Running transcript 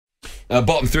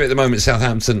Bottom three at the moment,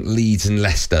 Southampton, Leeds and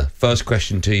Leicester. First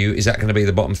question to you, is that going to be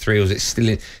the bottom three, or is it still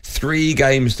in 3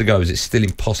 games to go? Is it still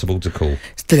impossible to call?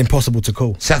 Still impossible to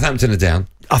call. Southampton are down.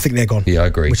 I think they're gone. Yeah, I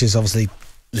agree. Which is obviously,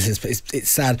 it's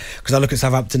sad, because I look at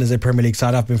Southampton as a Premier League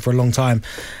side. I've been for a long time,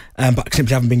 but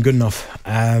simply haven't been good enough.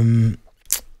 And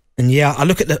yeah,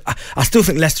 I still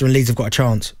think Leicester and Leeds have got a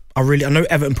chance. I know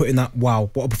Everton put in that, wow,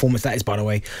 what a performance that is, by the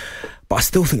way. But I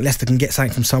still think Leicester can get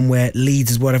something from somewhere.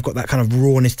 Leeds as well, they've got that kind of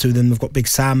rawness to them. They've got Big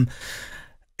Sam.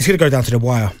 It's going to go down to the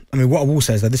wire. I mean, what I will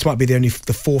say is that this might be the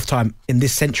 4th time in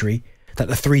this century that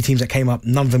the 3 teams that came up,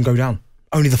 none of them go down.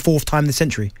 Only the 4th time this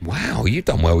century. Wow, you've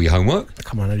done well with your homework.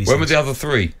 Come on, I know these When things. were the other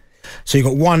 3? So you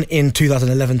got one in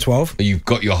 2011-12. You've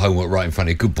got your homework right in front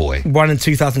of you. Good boy. One in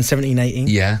 2017-18.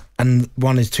 Yeah. And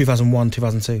one is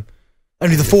 2001-2002.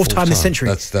 Only the 4th time this century.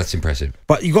 That's impressive.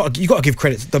 But you got to give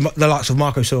credit to the likes of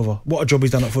Marco Silva. What a job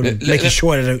he's done at Fulham, making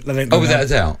sure they don't go without down. a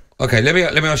doubt. Okay, let me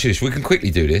ask you this. We can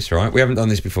quickly do this, right? We haven't done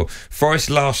this before.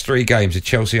 Forest's last 3 games are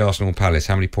Chelsea, Arsenal and Palace.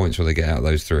 How many points will they get out of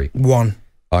those 3? 1.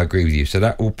 I agree with you. So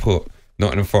that will put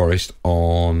Nottingham Forest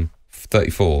on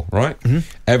 34, right? Mm-hmm.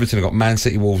 Everton have got Man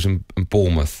City, Wolves and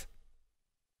Bournemouth.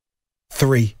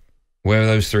 3. Where do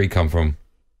those 3 come from?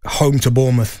 Home to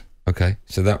Bournemouth. Okay,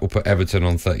 so that will put Everton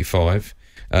on 35.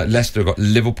 Leicester have got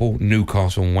Liverpool,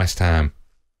 Newcastle and West Ham.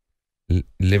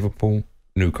 Liverpool,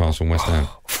 Newcastle and West Ham.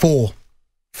 4.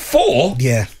 4?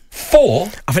 Yeah. 4? I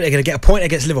think they're going to get a point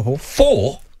against Liverpool.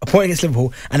 4? A point against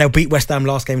Liverpool, and they'll beat West Ham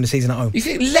last game of the season at home. You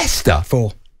think Leicester?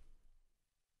 4.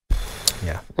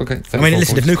 Yeah. Okay. I mean,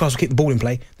 listen, if Newcastle keep the ball in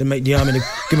play, then give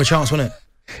them a chance, wouldn't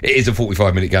it? It is a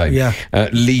 45-minute game. Yeah.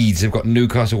 Leeds have got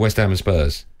Newcastle, West Ham and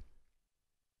Spurs.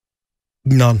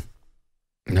 None.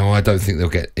 No, I don't think they'll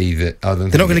get either. They're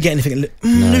not going to get anything.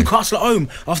 No. Newcastle at home.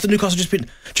 After Newcastle just been...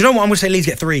 Do you know what? I'm going to say Leeds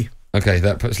get 3. Okay,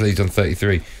 that puts Leeds on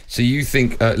 33. So you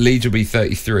think Leeds will be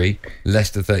 33,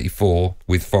 Leicester 34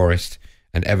 with Forest,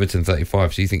 and Everton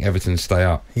 35. So you think Everton stay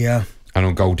up? Yeah. And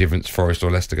on goal difference, Forest or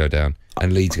Leicester go down,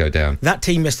 and Leeds go down. That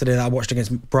team yesterday that I watched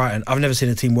against Brighton, I've never seen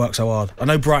a team work so hard. I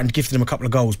know Brighton gifted them a couple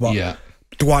of goals, but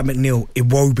Dwight McNeil,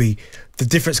 Iwobi, the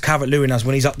difference Calvert-Lewin has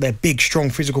when he's up there, big,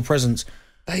 strong, physical presence.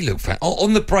 They look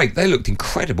on the break. They looked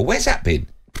incredible. Where's that been?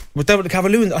 With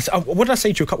Calvert-Lewin, what did I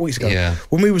say to you a couple of weeks ago? Yeah.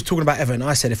 When we was talking about Everton,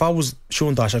 I said if I was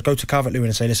Sean Dyche, I'd go to Calvert-Lewin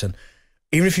and say, listen,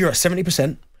 even if you're at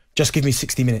 70%, just give me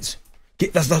 60 minutes.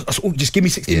 That's all. Just give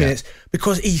me 60 minutes,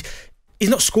 because he's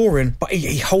not scoring, but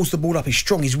he holds the ball up. He's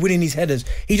strong. He's winning his headers.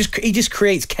 He just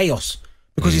creates chaos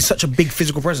because he's such a big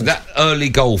physical presence. That early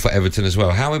goal for Everton as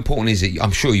well. How important is it?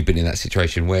 I'm sure you've been in that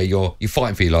situation where you're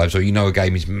fighting for your lives, or a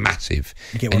game is massive,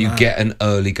 and you get an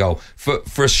early goal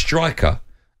for a striker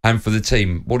and for the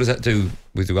team. What does that do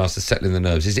with regards to settling the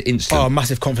nerves? Is it instant? Oh,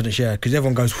 massive confidence, yeah, because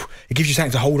everyone goes. It gives you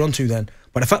something to hold on to then.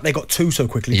 But the fact they got 2 so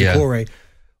quickly, Decore,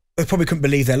 they probably couldn't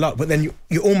believe their luck. But then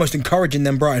you're almost encouraging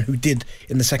them, Brighton, who did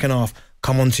in the second half.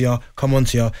 Come on to you.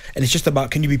 And it's just about,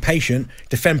 can you be patient,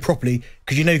 defend properly,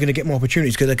 because you're going to get more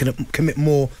opportunities because they're going to commit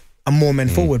more and more men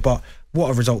forward. But what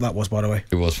a result that was, by the way.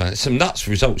 It was fantastic. Some nuts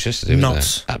results yesterday.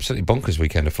 Nuts. Absolutely bonkers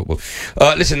weekend of football.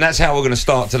 Listen, that's how we're going to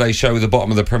start today's show with the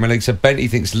bottom of the Premier League. So Benty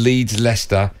thinks Leeds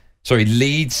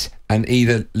and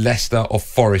either Leicester or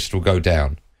Forest will go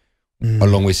down.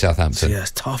 Along with Southampton. So, yeah,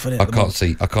 it's tough, isn't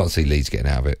it? I can't see Leeds getting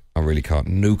out of it. I really can't.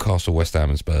 Newcastle, West Ham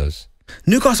and Spurs.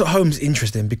 Newcastle at home is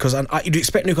interesting because you'd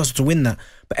expect Newcastle to win that.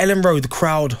 But Ellen Road, the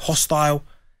crowd, hostile.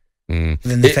 Then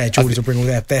the fair Geordies will bring all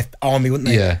their army, wouldn't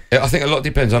they? Yeah. I think a lot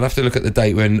depends. I'd have to look at the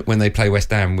date when they play West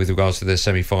Ham with regards to their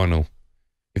semi-final.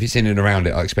 If it's in and around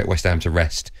it, I expect West Ham to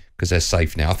rest because they're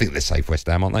safe now. I think they're safe, West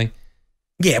Ham, aren't they?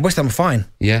 Yeah, West Ham are fine.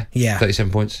 Yeah? Yeah.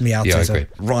 37 points? Yeah, I agree.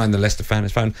 Ryan, the Leicester fan,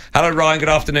 is phone. Hello, Ryan. Good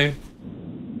afternoon.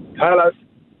 Hello.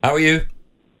 How are you?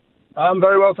 I'm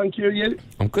very well, thank you. You?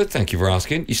 I'm good, thank you for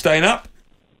asking. You staying up?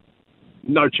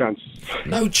 No chance.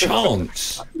 No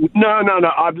chance? No.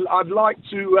 I'd like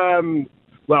to...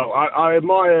 I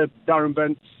admire Darren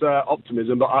Bent's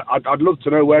optimism, but I'd love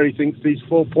to know where he thinks these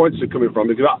 4 points are coming from,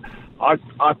 because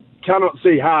I cannot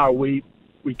see how we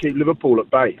keep Liverpool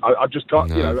at bay. I just can't,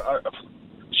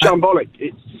 shambolic.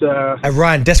 It's...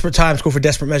 Ryan, desperate times call for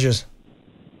desperate measures.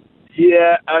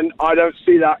 Yeah, and I don't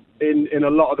see that in a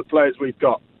lot of the players we've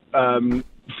got.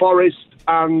 Forest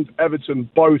and Everton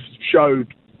both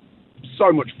showed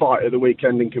so much fight at the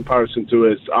weekend in comparison to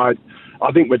us.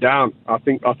 I think we're down. I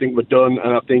think we're done,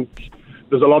 and I think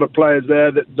there's a lot of players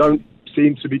there that don't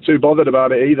seem to be too bothered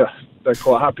about it either. They're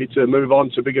quite happy to move on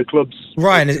to bigger clubs.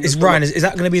 Ryan, is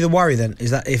that going to be the worry then?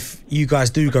 Is that if you guys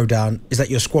do go down, is that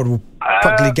your squad will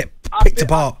practically get picked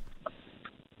apart?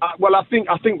 Well, I think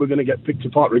we're going to get picked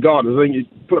apart regardless. I think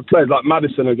players like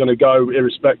Maddison are going to go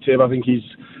irrespective. I think he's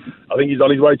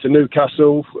on his way to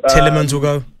Newcastle. Tillemans will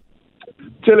go.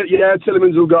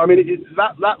 Tillemans will go. I mean,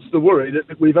 that's the worry,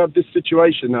 that we've had this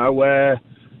situation now where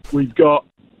we've got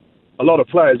a lot of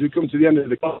players who come to the end of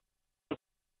the.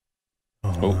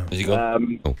 Has he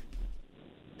gone?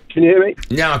 Can you hear me?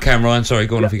 Now I can, Ryan. Sorry,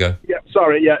 go on, off you go. Yeah,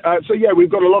 sorry. Yeah. We've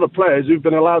got a lot of players who've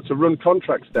been allowed to run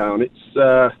contracts down.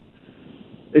 It's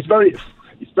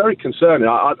very concerning.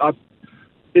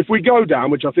 If we go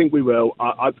down, which I think we will,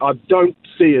 I don't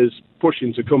see us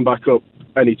pushing to come back up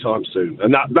anytime soon,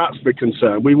 and that's the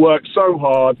concern. We worked so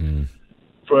hard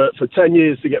for 10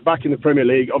 years to get back in the Premier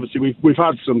League. Obviously, we've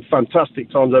had some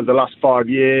fantastic times over the last 5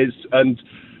 years, and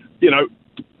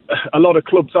a lot of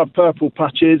clubs have purple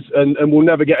patches and will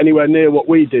never get anywhere near what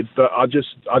we did. But I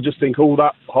just think all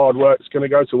that hard work's going to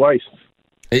go to waste.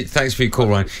 Thanks for your call,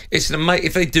 Ryan.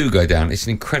 If they do go down, it's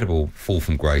an incredible fall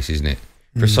from grace, isn't it?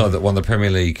 For a side that won the Premier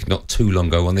League not too long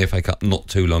ago, won the FA Cup not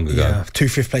too long ago. Yeah, 2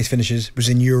 fifth-place finishes, was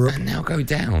in Europe. And now go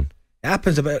down. It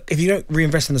happens, but if you don't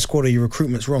reinvest in the squad or your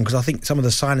recruitment's wrong, because I think some of the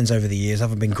signings over the years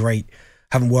haven't been great,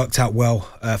 haven't worked out well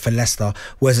for Leicester,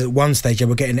 whereas at one stage they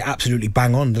were getting it absolutely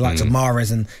bang on, the likes of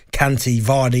Mahrez and Kanté,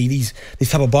 Vardy, these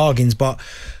type of bargains, but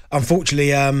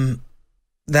unfortunately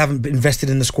they haven't invested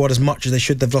in the squad as much as they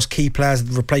should. They've lost key players,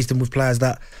 replaced them with players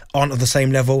that aren't of the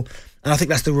same level. And I think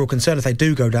that's the real concern. If they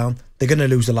do go down, they're going to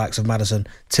lose the likes of Maddison,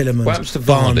 Tillemans, what happens to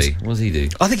Barnes. Vardy? What does he do?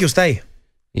 I think he'll stay.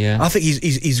 Yeah. I think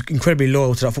he's incredibly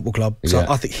loyal to that football club. So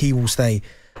I think he will stay.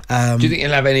 Do you think he'll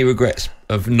have any regrets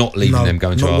of not leaving them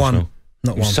going to Arsenal?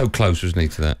 Not he was one. So close, wasn't he,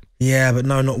 to that? Yeah, but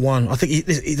no, not one. I think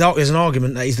there's an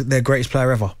argument that he's their greatest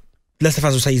player ever. Leicester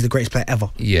fans will say he's the greatest player ever.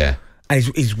 Yeah. And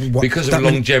he's because of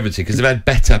longevity, because they've had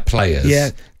better players. Yeah,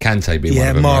 Kanté being one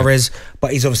of them. Mahrez, right?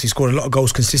 but he's obviously scored a lot of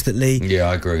goals consistently. Yeah,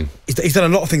 I agree. He's done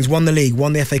a lot of things. Won the league,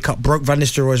 won the FA Cup, broke Van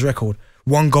Nistelrooy's record,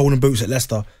 won golden boots at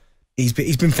Leicester. He's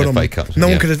been phenomenal. FA Cups, no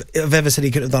one could have ever said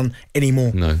he could have done any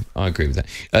more. No, I agree with that.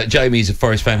 Jamie's a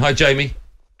Forest fan. Hi, Jamie.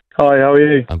 Hi, how are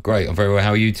you? I'm great. I'm very well. How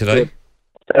are you today?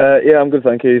 Yeah, I'm good,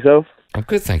 thank you. Yourself? I'm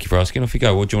good, thank you for asking. Off you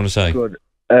go. What do you want to say? Good.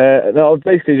 No, I was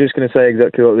basically just going to say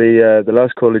exactly what the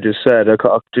last caller just said. I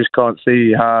just can't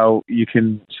see how you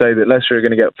can say that Leicester are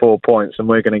going to get 4 points and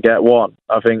we're going to get 1.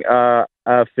 I think our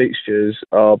fixtures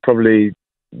are probably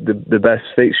the best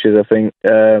fixtures. I think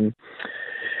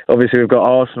obviously we've got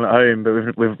Arsenal at home, but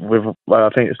we've I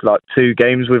think it's like 2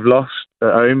 games we've lost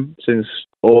at home since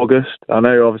August. I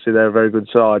know obviously they're a very good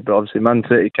side, but obviously Man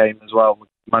City came as well. We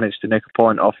managed to nick a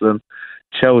point off them.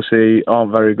 Chelsea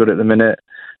aren't very good at the minute.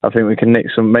 I think we can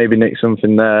maybe nick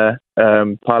something there.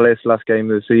 Palace, last game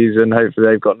of the season. Hopefully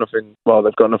they've got nothing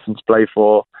to play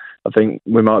for. I think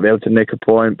we might be able to nick a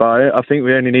point, but I think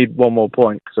we only need 1 more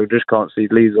point because I just can't see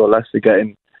Leeds or Leicester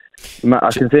getting. I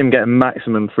can see them getting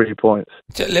maximum 3 points.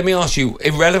 Let me ask you,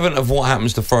 irrelevant of what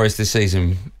happens to Forest this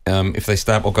season, if they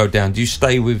stay up or go down, do you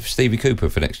stay with Stevie Cooper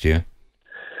for next year?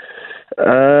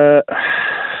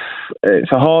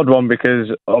 It's a hard one because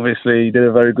obviously he did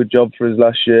a very good job for us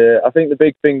last year. I think the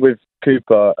big thing with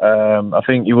Cooper, I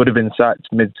think he would have been sacked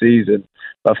mid-season.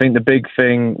 But I think the big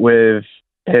thing with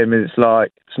him is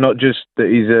it's not just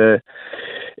that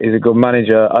he's a good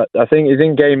manager. I think his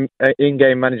in-game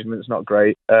management's not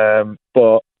great,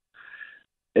 but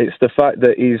it's the fact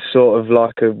that he's sort of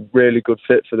like a really good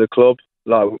fit for the club.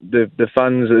 Like the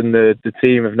fans and the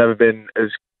team have never been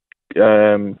as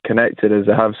connected as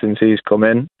they have since he's come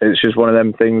in. It's just one of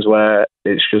them things where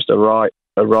it's just a right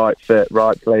fit,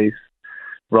 right place,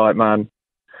 right man.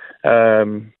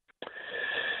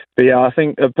 But yeah, I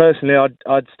think personally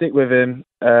I'd stick with him,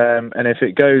 and if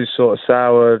it goes sort of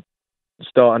sour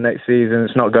starting next season,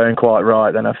 it's not going quite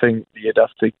right, then I think you'd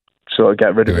have to sort of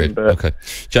get rid of him. But okay,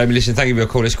 Jamie, listen, thank you for your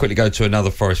call. Let's quickly go to another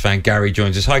Forest fan. Gary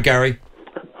joins us. Hi, Gary.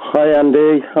 Hi,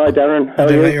 Andy. Hi, Darren. How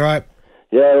are you? You all right?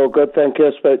 Yeah, all good, thank you.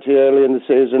 I spoke to you early in the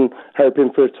season,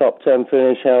 hoping for a top 10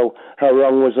 finish. How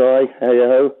wrong was I?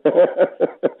 Hey-ho.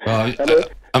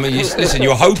 I mean, listen,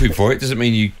 you're hoping for it. Doesn't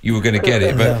mean you were going to get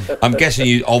it, but I'm guessing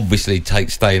you obviously take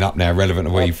staying up now, relevant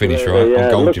to where you finish, right? Yeah,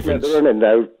 on goal looking difference. At the running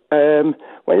now,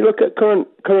 when you look at current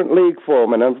league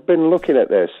form, and I've been looking at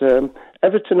this,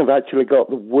 Everton have actually got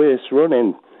the worst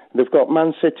running. They've got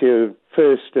Man City who are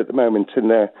first at the moment in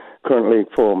their current league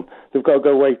form. They've got to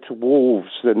go away to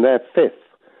Wolves, and they're 5th.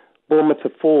 Bournemouth are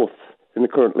 4th in the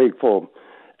current league form.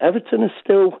 Everton are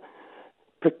still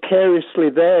precariously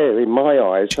there in my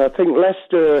eyes. I think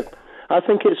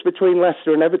it's between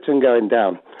Leicester and Everton going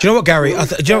down. Do you know what, Gary? I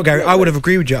would have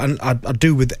agreed with you, and I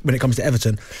do with when it comes to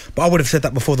Everton. But I would have said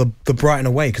that before the Brighton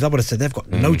away, because I would have said they've got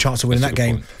no chance of winning that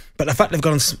game. Point. But the fact they've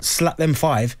gone and slapped them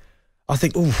 5, I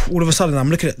think, all of a sudden I'm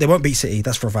looking at, they won't beat City,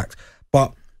 that's for a fact.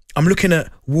 But I'm looking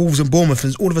at Wolves and Bournemouth,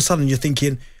 and all of a sudden you're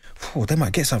thinking, they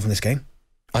might get something from this game.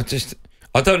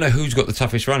 I don't know who's got the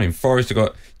toughest running. Forest have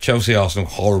got Chelsea, Arsenal,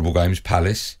 horrible games.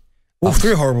 Palace. All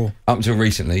three are horrible. Up until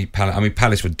recently,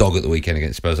 Palace were dog at the weekend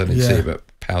against Spurs. I didn't see it, but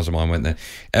pals of mine went there.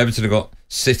 Everton have got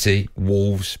City,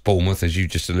 Wolves, Bournemouth, as you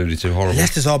just alluded to, horrible.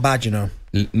 Leicester's are bad, you know.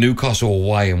 Newcastle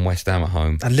away and West Ham at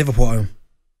home. And Liverpool at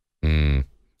home.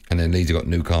 And then Leeds have got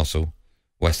Newcastle,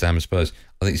 West Ham and Spurs.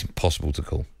 I think it's impossible to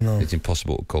call. No. It's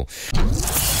impossible to call.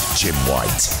 Jim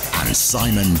White and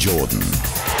Simon Jordan.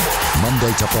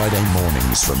 Monday to Friday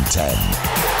mornings from 10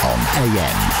 on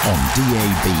AM, on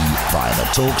DAB, via the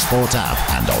talkSPORT app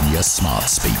and on your smart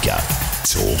speaker.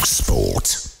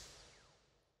 talkSPORT.